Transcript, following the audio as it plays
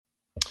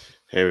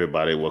Hey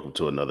everybody, welcome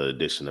to another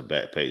edition of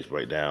Backpage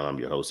Breakdown. I'm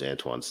your host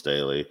Antoine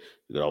Staley.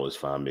 You can always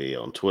find me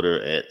on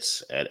Twitter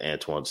at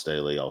Antoine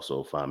Staley.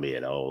 Also find me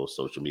at all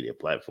social media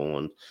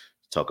platforms.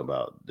 Talk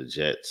about the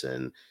Jets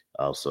and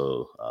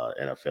also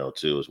NFL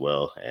too as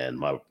well. And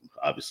my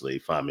obviously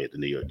find me at the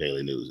New York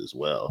Daily News as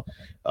well,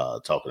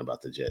 talking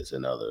about the Jets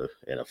and other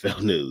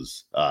NFL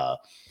news.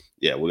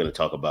 Yeah, we're going to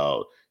talk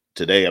about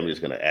today. I'm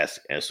just going to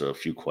answer a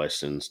few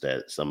questions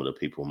that some of the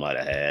people might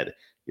have had,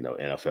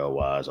 NFL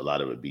wise. A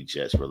lot of it be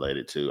Jets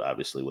related to,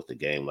 obviously, with the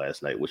game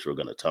last night, which we're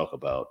going to talk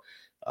about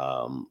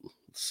um,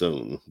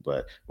 soon.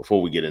 But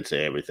before we get into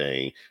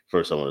everything,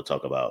 first I want to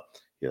talk about,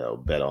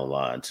 Bet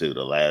Online too.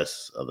 The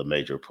last of the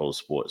major pro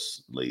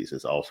sports leagues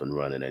is off and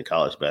running, and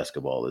college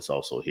basketball is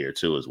also here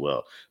too as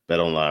well. Bet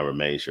Online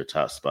remains your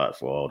top spot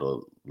for all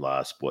the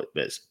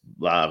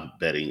live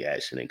betting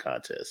action and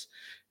contests.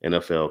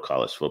 NFL,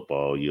 college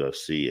football,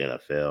 UFC,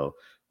 NFL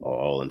are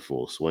all in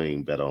full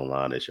swing. Bet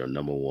Online is your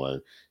number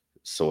one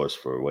source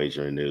for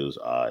wagering news,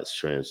 odds,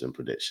 trends, and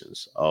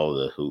predictions. All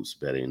the hoops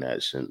betting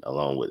action,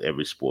 along with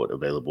every sport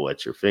available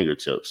at your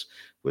fingertips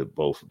with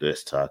both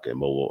desktop and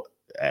mobile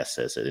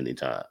access at any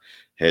time.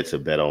 Head to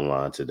Bet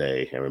Online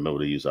today and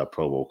remember to use our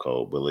promo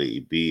code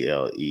BELIEVE,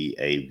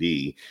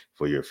 BLEAV,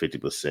 for your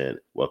 50%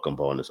 welcome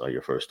bonus on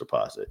your first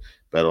deposit.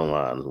 Bet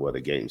Online is where the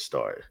game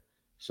started.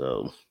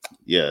 So,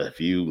 yeah, if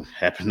you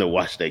happen to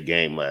watch that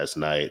game last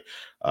night,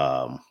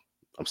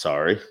 I'm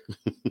sorry.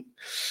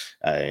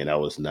 And I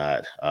was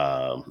not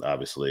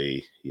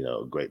obviously,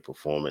 great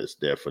performance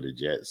there for the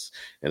Jets,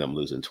 and I'm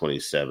losing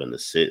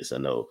 27-6. I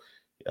know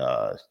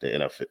the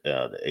NFL,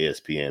 the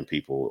ESPN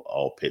people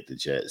all pick the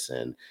Jets,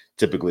 and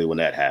typically when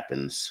that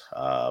happens,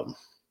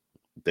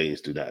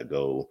 things do not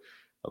go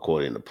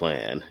according to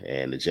plan.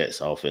 And the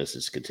Jets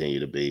offenses continue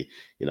to be,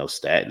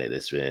 stagnant.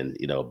 It's been,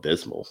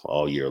 abysmal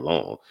all year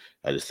long.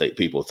 I just think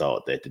people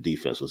thought that the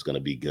defense was going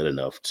to be good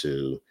enough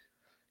to,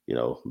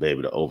 be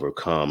able to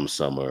overcome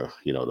some of,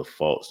 the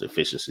faults,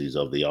 deficiencies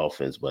of the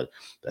offense, but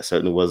that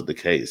certainly wasn't the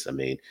case. I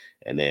mean,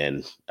 and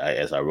then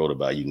as I wrote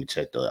about, you can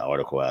check the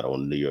article out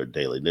on New York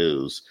Daily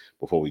News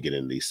before we get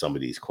into some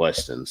of these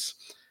questions.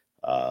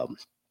 Um,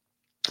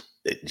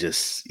 it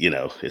just,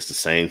 it's the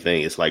same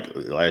thing. It's like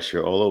last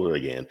year all over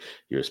again.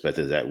 You're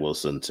expecting Zach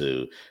Wilson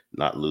to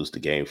not lose the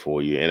game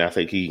for you. And I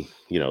think he,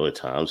 at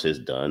times has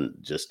done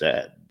just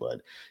that.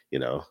 But, you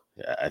know,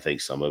 I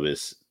think some of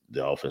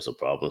the offensive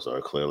problems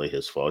are clearly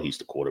his fault. He's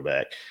the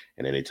quarterback.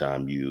 And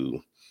anytime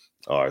you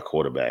are a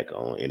quarterback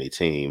on any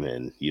team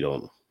and you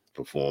don't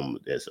perform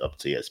as up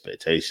to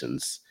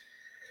expectations,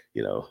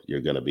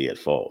 you're going to be at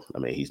fault. I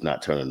mean, he's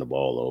not turning the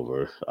ball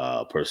over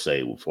per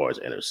se as far as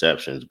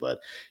interceptions, but,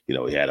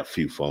 he had a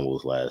few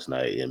fumbles last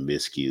night and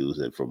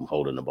miscues and from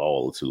holding the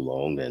ball too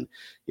long. And,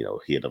 he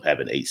ended up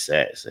having 8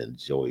 sacks, and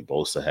Joey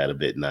Bosa had a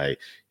big night.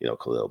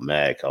 Khalil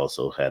Mack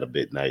also had a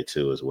big night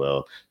too as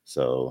well.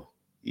 So,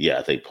 yeah,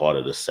 I think part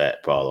of the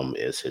sack problem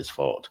is his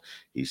fault.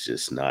 He's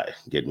just not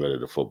getting rid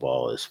of the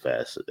football as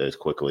fast, as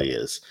quickly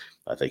as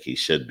I think he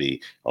should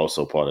be.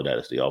 Also, part of that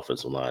is the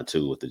offensive line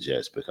too with the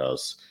Jets,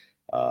 because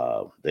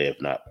they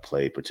have not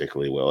played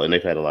particularly well, and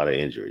they've had a lot of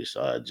injuries.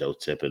 Joe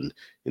Tippin,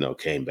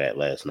 came back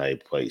last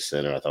night, played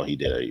center. I thought he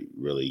did a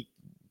really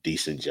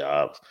decent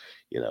job.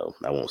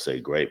 I won't say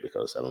great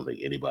because I don't think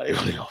anybody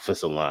on the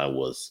offensive line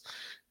was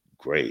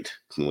great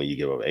when you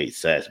give up 8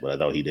 sacks, but I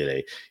thought he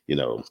did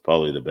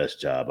probably the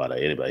best job out of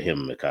anybody,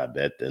 him and Mekhi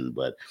Becton.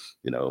 But,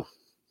 you know,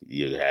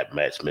 you had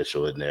Matt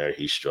Mitchell in there.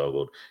 He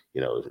struggled,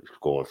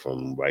 going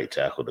from right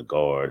tackle to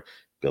guard.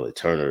 Billy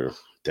Turner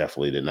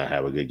definitely did not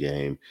have a good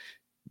game.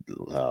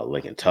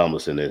 Lincoln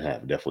Tomlinson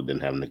definitely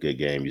didn't have a good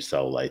game. You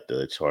saw like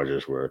the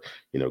Chargers were,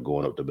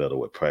 going up the middle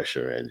with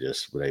pressure and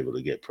just were able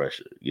to get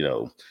pressure,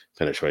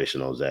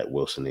 penetration on Zach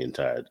Wilson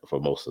for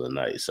most of the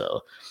night.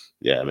 So,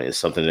 yeah, I mean, it's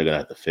something they're gonna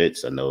have to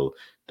fix. I know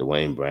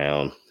Dwayne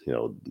Brown.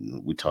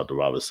 We talked to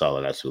Robert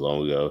Sala not too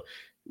long ago.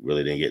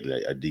 Really didn't get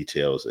into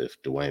details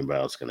if Dwayne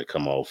Brown's going to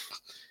come off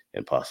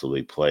and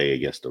possibly play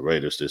against the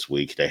Raiders this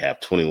week. They have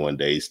 21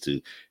 days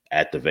to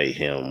activate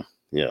him.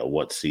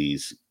 Once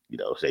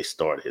they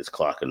start his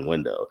clock and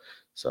window.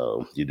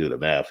 So you do the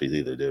math. He's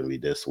either going to be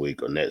this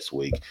week or next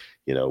week,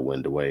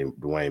 when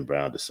Dwayne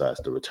Brown decides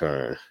to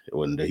return,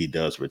 when he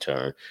does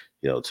return,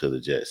 to the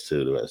Jets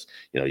too. The rest,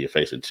 you're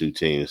facing two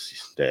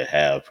teams that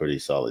have pretty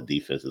solid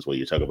defenses. When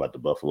you talk about the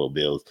Buffalo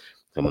Bills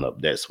coming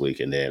up next week,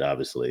 and then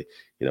obviously,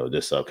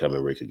 this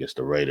upcoming week against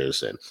the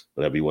Raiders. And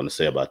whatever you want to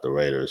say about the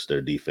Raiders,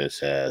 their defense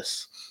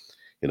has,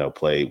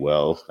 played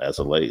well as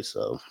of late.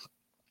 So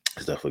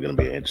it's definitely going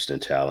to be an interesting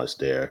challenge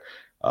there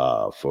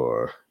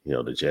for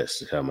the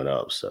Jets coming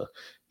up. So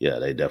yeah,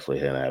 they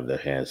definitely going to have their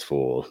hands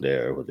full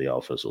there with the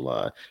offensive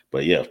line.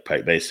 But yeah,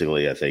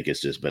 basically, I think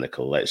it's just been a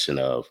collection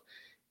of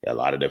a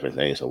lot of different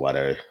things. So why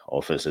their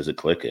offense isn't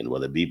clicking,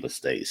 whether it be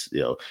mistakes.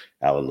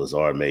 Alan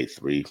Lazard made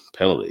 3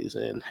 penalties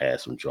and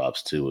had some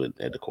drops too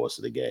in the course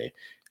of the game.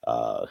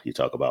 You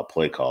talk about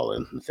play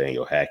calling.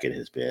 Nathaniel Hackett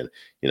has been,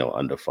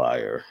 under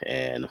fire.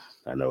 And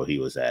I know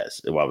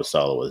Robert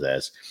Saleh was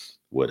asked,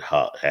 would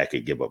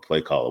Hackett give up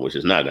play calling, which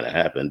is not going to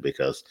happen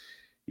because,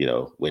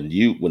 when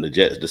the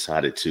Jets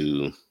decided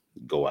to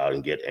go out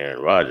and get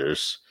Aaron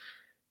Rodgers,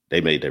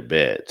 they made their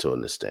bed to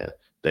an extent.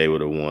 They were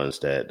the ones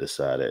that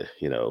decided,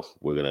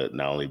 we're gonna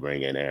not only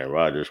bring in Aaron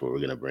Rodgers, but we're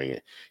gonna bring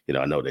in,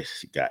 I know they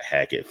got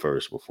Hackett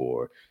first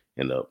before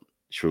end up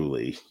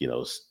truly,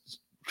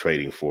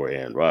 trading for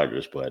Aaron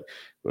Rodgers, but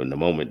from the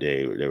moment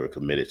they were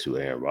committed to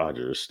Aaron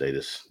Rodgers,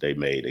 they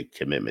made a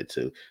commitment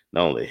to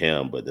not only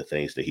him, but the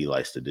things that he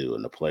likes to do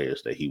and the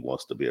players that he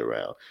wants to be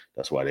around.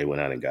 That's why they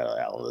went out and got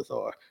Alan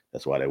Lazar.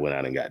 That's why they went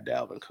out and got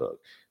Dalvin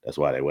Cook. That's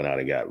why they went out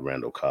and got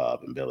Randall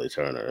Cobb and Billy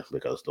Turner,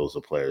 because those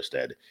are players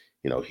that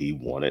he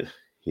wanted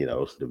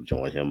to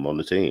join him on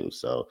the team.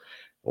 So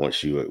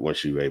once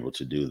you're able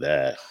to do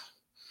that,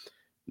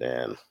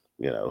 then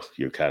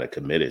you're kind of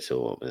committed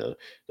to them.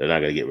 They're not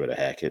going to get rid of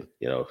Hackett.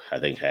 I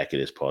think Hackett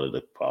is part of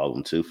the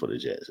problem too for the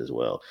Jets as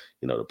well.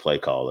 The play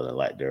calling and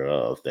lack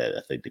thereof. That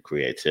I think the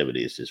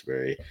creativity is just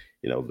very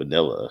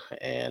vanilla.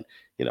 And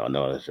I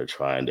know that they're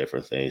trying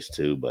different things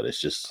too, but it's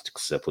just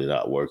simply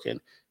not working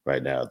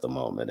right now at the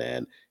moment.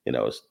 And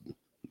it's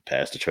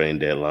past the trade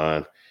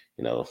deadline.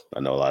 I know a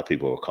lot of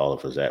people are calling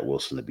for Zach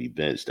Wilson to be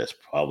benched. That's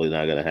probably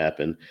not going to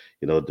happen,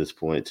 at this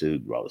point,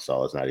 too. Robert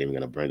Sala's not even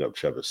going to bring up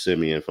Trevor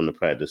Simeon from the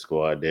practice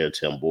squad there.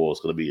 Tim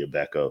Boyle's going to be your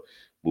backup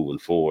moving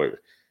forward.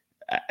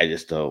 I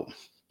just don't.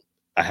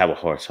 I have a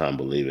hard time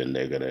believing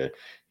they're going to,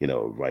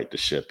 right the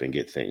ship and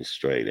get things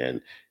straight.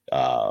 And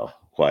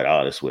quite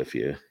honest with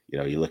you,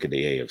 you look at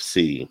the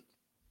AFC,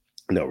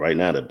 right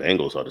now the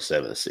Bengals are the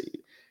 7th seed.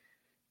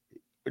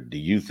 Do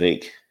you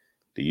think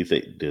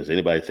does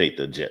anybody think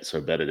the Jets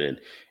are better than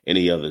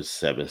any other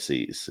 7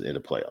 seeds in the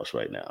playoffs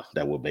right now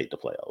that will make the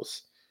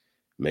playoffs?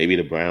 Maybe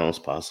the Browns,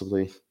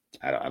 possibly.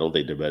 I don't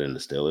think they're better than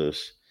the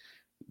Steelers.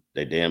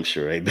 They damn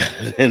sure ain't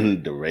better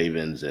than the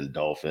Ravens and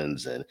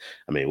Dolphins. And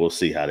I mean, we'll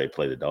see how they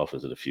play the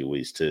Dolphins in a few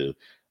weeks too.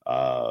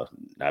 Not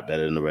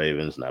better than the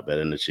Ravens, not better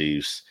than the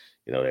Chiefs.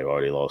 They've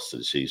already lost to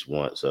the Chiefs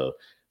once. So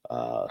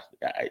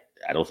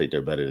I don't think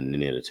they're better than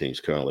any of the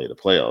teams currently in the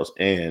playoffs.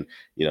 And,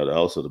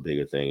 also the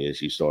bigger thing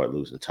is you start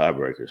losing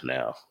tiebreakers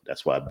now.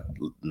 That's why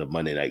the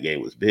Monday night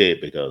game was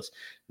big, because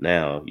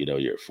now,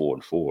 you're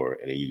 4-4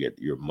 and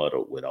you're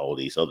muddled with all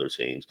these other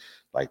teams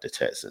like the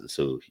Texans.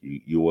 So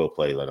you will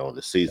play later on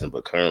the season,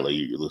 but currently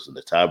you're losing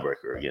the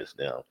tiebreaker against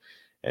them.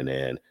 And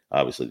then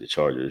obviously the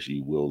Chargers,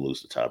 you will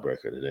lose the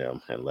tiebreaker to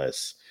them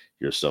unless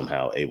you're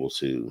somehow able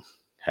to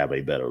have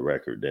a better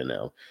record than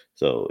them.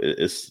 So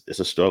it's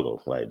a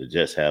struggle. Like the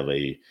Jets have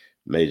a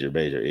major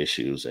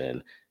issues,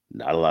 and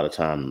not a lot of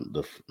time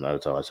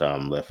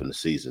left in the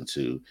season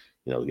to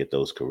get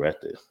those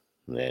corrected.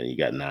 And you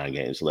got 9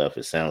 games left.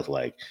 It sounds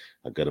like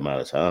a good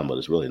amount of time, but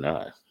it's really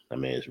not. I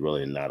mean, it's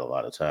really not a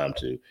lot of time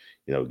to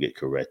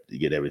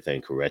get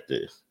everything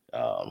corrected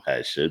how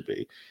it should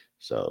be.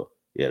 So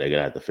yeah, they're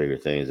gonna have to figure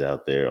things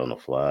out there on the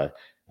fly.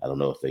 I don't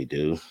know if they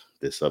do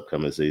this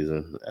upcoming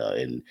season,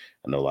 and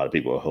I know a lot of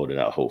people are holding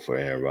out hope for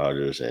Aaron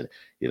Rodgers, and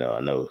I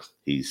know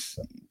he's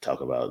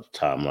talking about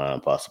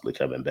timeline possibly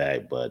coming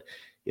back, but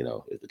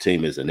if the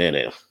team isn't in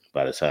it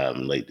by the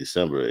time late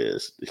December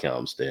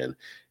comes, then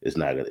it's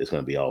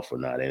gonna be all for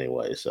naught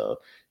anyway. So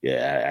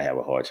yeah, I have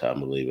a hard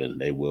time believing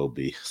they will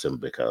be,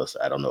 simply because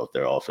I don't know if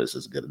their offense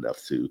is good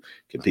enough to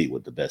compete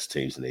with the best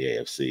teams in the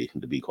AFC.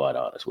 To be quite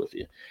honest with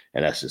you,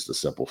 and that's just a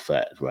simple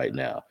fact right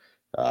now.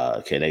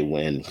 Can they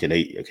win? Can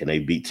they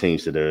beat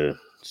teams that are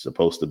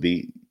supposed to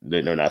be?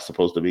 They're not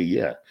supposed to be.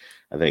 Yeah,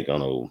 I think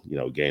on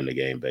a game to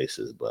game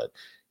basis. But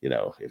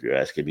if you're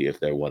asking me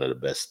if they're one of the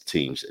best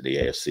teams in the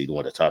AFC,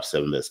 one of the top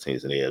 7 best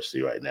teams in the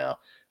AFC right now,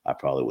 I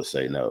probably would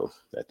say no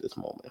at this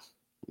moment.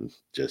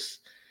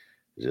 Just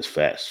just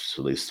facts,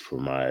 at least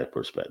from my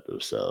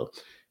perspective. So,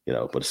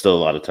 but still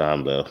a lot of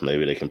time left.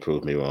 Maybe they can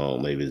prove me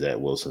wrong. Maybe Zach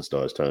Wilson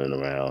starts turning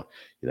around.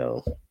 You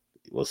know,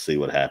 we'll see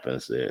what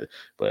happens there.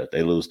 But if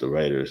they lose the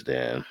Raiders,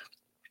 then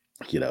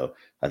you know,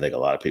 I think a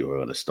lot of people are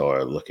going to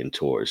start looking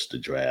towards the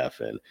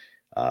draft. And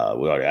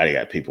I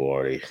got people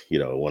already,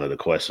 one of the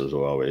questions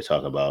we're already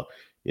talking about,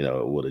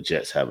 will the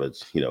Jets have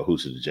who's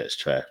the Jets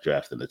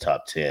draft in the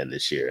top 10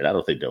 this year? And I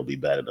don't think they'll be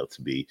bad enough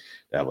to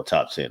have a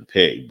top 10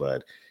 pick,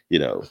 but, you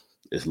know,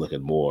 it's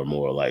looking more and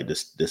more like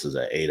this is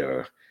an 8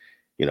 or,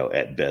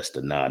 at best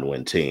a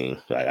 9-win team.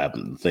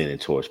 I'm leaning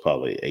towards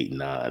probably 8,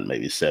 9,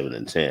 maybe 7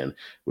 and 10,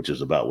 which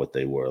is about what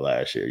they were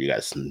last year. You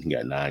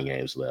got 9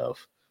 games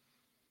left.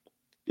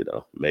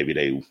 Maybe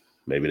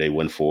they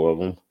win 4 of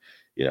them.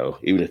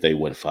 Even if they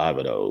win 5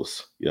 of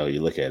those,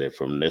 you look at it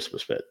from this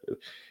perspective.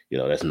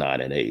 That's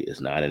 9 and 8.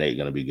 Is 9 and 8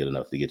 going to be good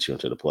enough to get you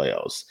into the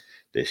playoffs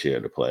this year?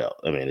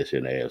 This year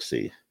in the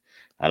AFC.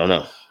 I don't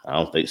know. I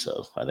don't think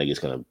so. I think it's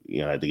going to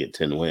have to get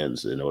 10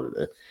 wins in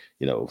order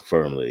to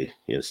firmly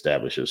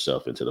establish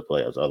yourself into the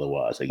playoffs.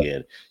 Otherwise,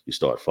 again, you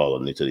start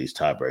falling into these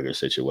tiebreaker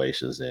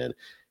situations, and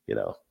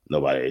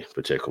nobody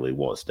particularly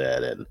wants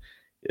that. And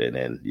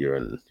then you're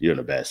in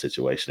a bad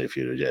situation if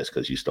you're the Jets,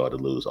 because you start to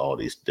lose all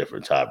these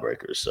different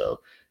tiebreakers. So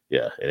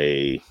yeah,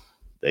 they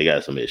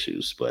got some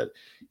issues, but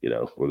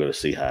we're gonna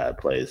see how it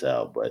plays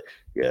out. But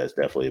yeah, it's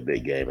definitely a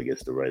big game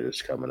against the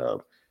Raiders coming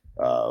up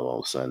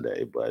on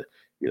Sunday. But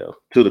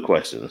to the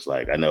questions.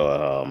 Like I know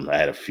I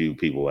had a few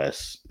people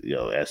ask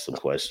some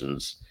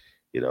questions,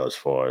 as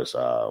far as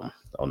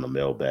on the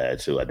mailbag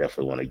too. I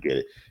definitely want to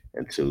get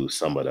into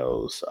some of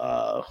those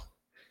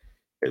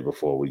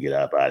before we get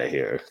up out of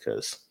here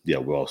because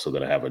we're also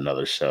going to have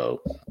another show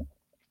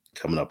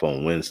coming up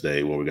on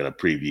Wednesday where we're going to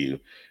preview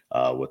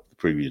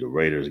the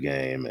Raiders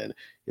game and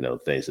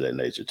things of that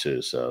nature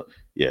too. So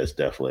yeah, it's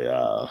definitely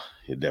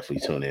you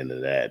definitely tune into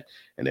that,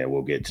 and then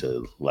we'll get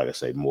to, like I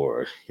say,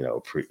 more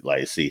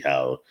like see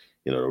how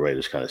the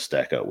Raiders kind of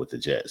stack up with the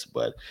Jets.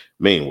 But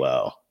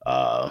meanwhile,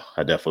 I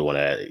definitely want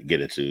to get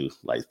into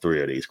like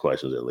three of these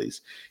questions at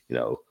least.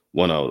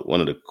 One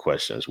of the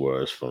questions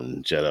was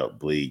from Jet Up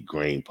Bleed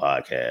Green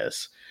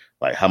podcast,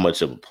 like how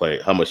much of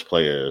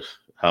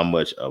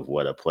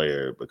what a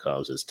player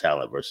becomes is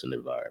talent versus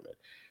environment.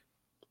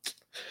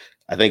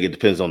 I think it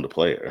depends on the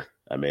player.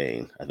 I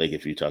mean, I think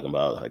if you're talking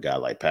about a guy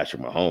like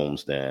Patrick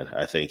Mahomes, then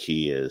I think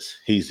he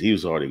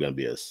was already going to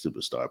be a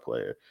superstar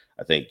player.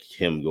 I think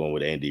him going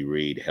with Andy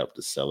Reid helped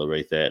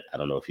accelerate that. I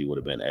don't know if he would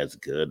have been as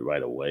good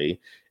right away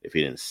if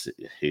he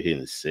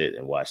didn't sit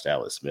and watch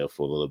Alex Smith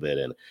for a little bit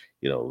and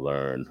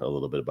learn a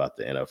little bit about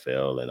the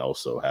NFL and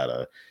also how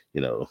to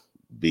you know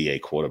be a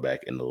quarterback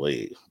in the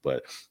league.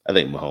 But I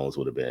think Mahomes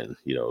would have been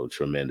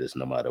tremendous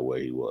no matter where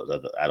he was.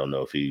 I don't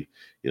know if he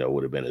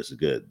would have been as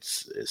good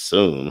as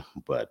soon,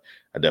 but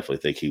I definitely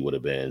think he would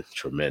have been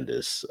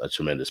a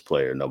tremendous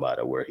player no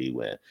matter where he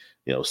went.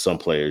 Some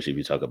players, if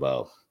you talk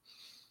about,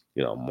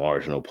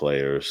 marginal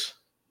players,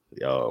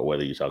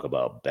 whether you talk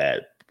about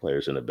bad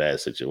players in a bad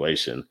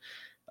situation,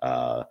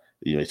 uh,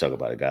 you talk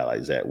about a guy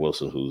like Zach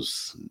Wilson,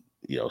 who's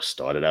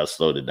started out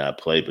slow, did not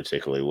play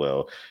particularly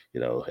well,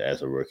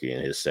 as a rookie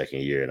in his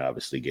second year, and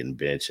obviously getting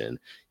benched, and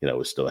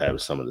was still having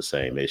some of the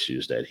same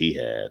issues that he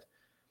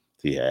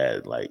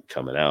had like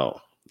coming out.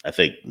 I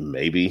think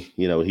maybe,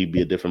 he'd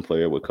be a different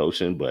player with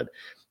coaching, but,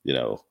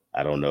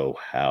 I don't know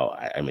how.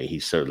 I mean, he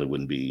certainly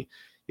wouldn't be,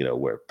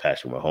 where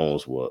Patrick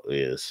Mahomes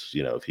is,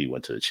 if he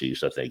went to the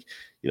Chiefs. I think,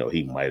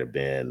 he might have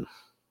been,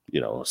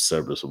 a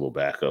serviceable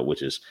backup,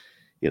 which is,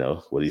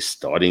 what he's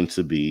starting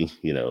to be,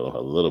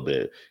 a little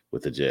bit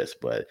with the Jets,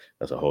 but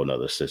that's a whole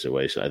nother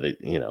situation. I think,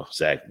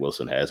 Zach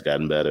Wilson has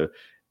gotten better,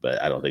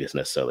 but I don't think it's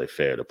necessarily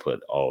fair to put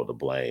all the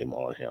blame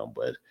on him.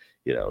 But,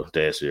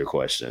 to answer your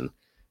question,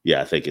 yeah,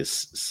 I think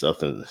it's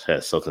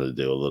has something to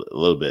do a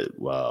little bit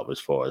as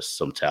far as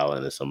some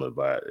talent and some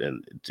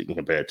environment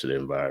compared to the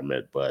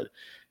environment, but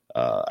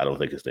I don't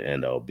think it's the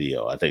end all be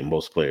all. I think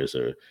most players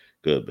are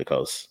good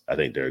because I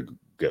think they're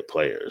good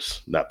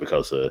players, not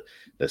because of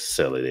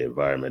necessarily the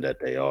environment that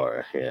they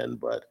are in.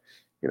 But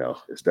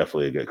it's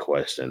definitely a good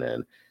question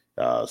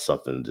and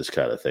something to just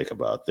kind of think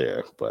about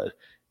there. But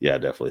yeah, I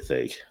definitely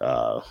think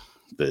that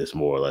it's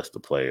more or less the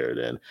player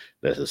than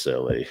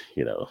necessarily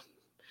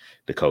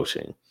the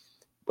coaching.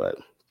 But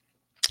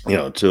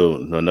to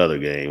another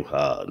game,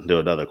 to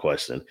another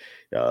question,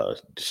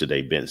 should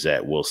they bench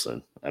Zach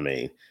Wilson? I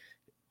mean,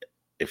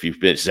 if you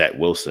bench Zach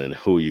Wilson,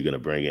 who are you going to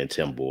bring in?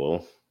 Tim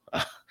Boyle?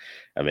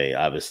 I mean,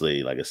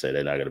 obviously, like I said,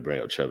 they're not going to bring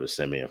up Trevor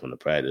Siemian from the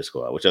practice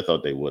squad, which I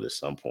thought they would at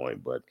some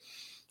point. But,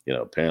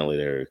 apparently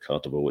they're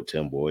comfortable with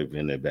Tim Boyle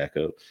being their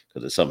backup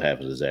because if something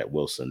happens to Zach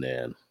Wilson,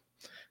 then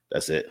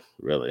that's it,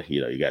 really.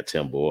 You got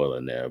Tim Boyle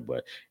in there,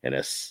 and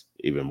that's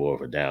even more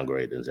of a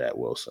downgrade than Zach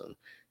Wilson.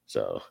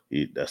 So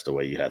that's the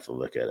way you have to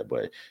look at it.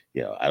 But,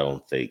 I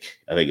think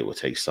it would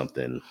take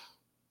something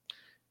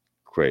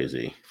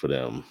crazy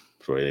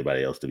for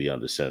anybody else to be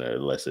under center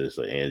unless it's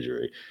an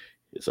injury.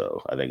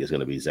 So I think it's going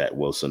to be Zach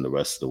Wilson the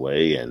rest of the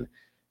way. And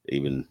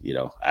even,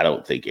 I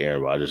don't think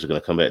Aaron Rodgers is going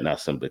to come back,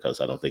 not simply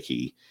because I don't think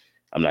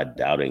I'm not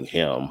doubting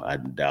him.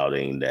 I'm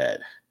doubting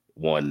that,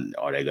 one,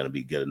 are they going to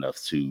be good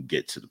enough to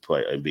get to the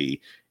play and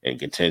be in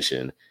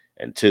contention?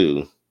 And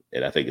two,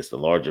 and I think it's the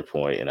larger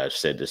point, and I've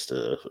said this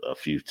to a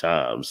few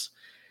times,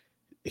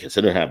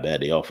 considering how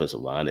bad the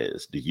offensive line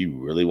is, do you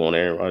really want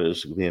Aaron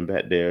Rodgers being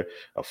back there?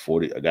 A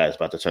guy that's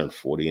about to turn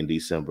 40 in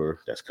December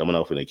that's coming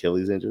off an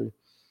Achilles injury?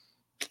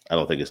 I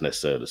don't think it's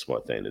necessarily the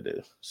smart thing to do.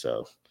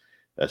 So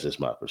that's just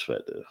my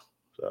perspective.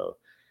 So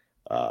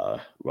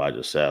Roger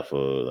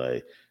Saffold,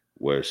 like,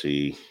 where's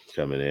he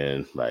coming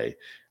in? Like,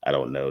 I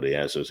don't know the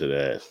answer to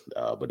that,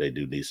 but they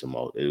do need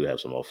they do have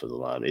some offensive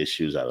line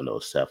issues. I don't know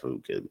if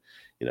Saffold could,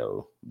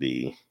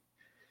 be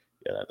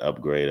an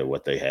upgrade of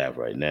what they have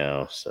right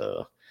now.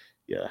 So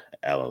yeah,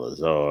 Alan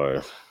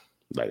Lazard,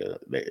 like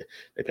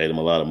they paid him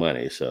a lot of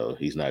money, so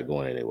he's not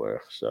going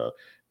anywhere. So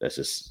that's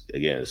just,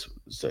 again,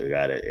 it's a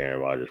guy that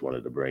Aaron Rodgers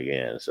wanted to bring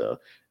in. So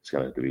it's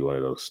gonna have to be one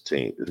of those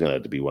teams. It's gonna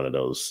have to be one of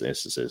those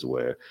instances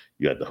where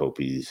you have to hope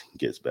he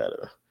gets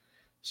better.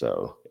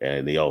 So,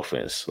 and the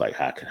offense, like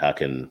how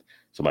can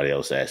somebody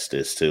else ask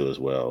this too as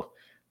well?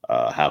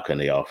 How can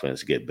the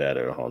offense get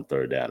better on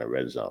third down and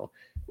red zone?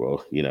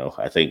 Well,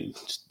 I think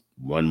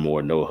one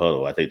more no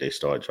huddle. I think they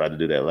tried to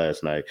do that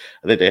last night.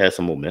 I think they had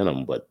some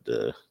momentum, but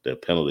the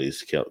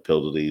penalties,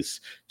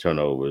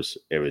 turnovers,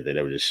 everything,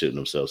 they were just shooting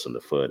themselves in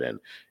the foot. And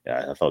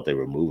I thought they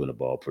were moving the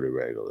ball pretty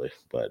regularly.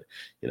 But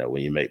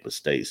when you make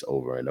mistakes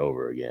over and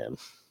over again,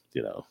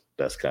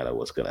 that's kind of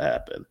what's going to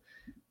happen.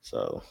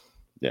 So,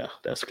 yeah,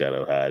 that's kind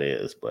of how it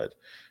is. But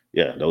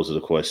yeah, those are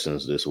the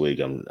questions this week.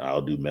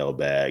 I'll do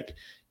mailbag,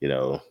 you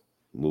know,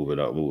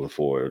 moving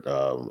forward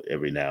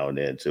every now and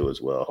then too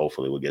as well.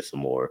 Hopefully, we'll get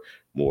some more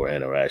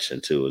interaction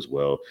too as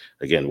well.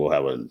 Again, we'll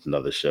have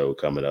another show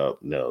coming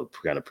up.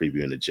 Kind of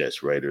previewing the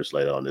Jets Raiders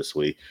later on this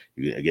week.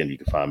 You can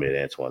find me at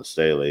Antoine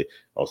Staley.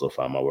 Also,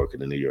 find my work in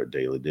the New York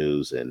Daily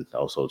News, and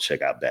also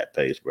check out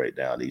Backpage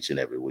Breakdown each and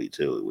every week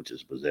too, which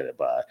is presented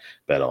by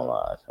Bet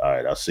Online. All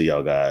right, I'll see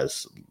y'all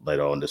guys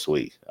later on this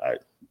week. All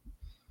right.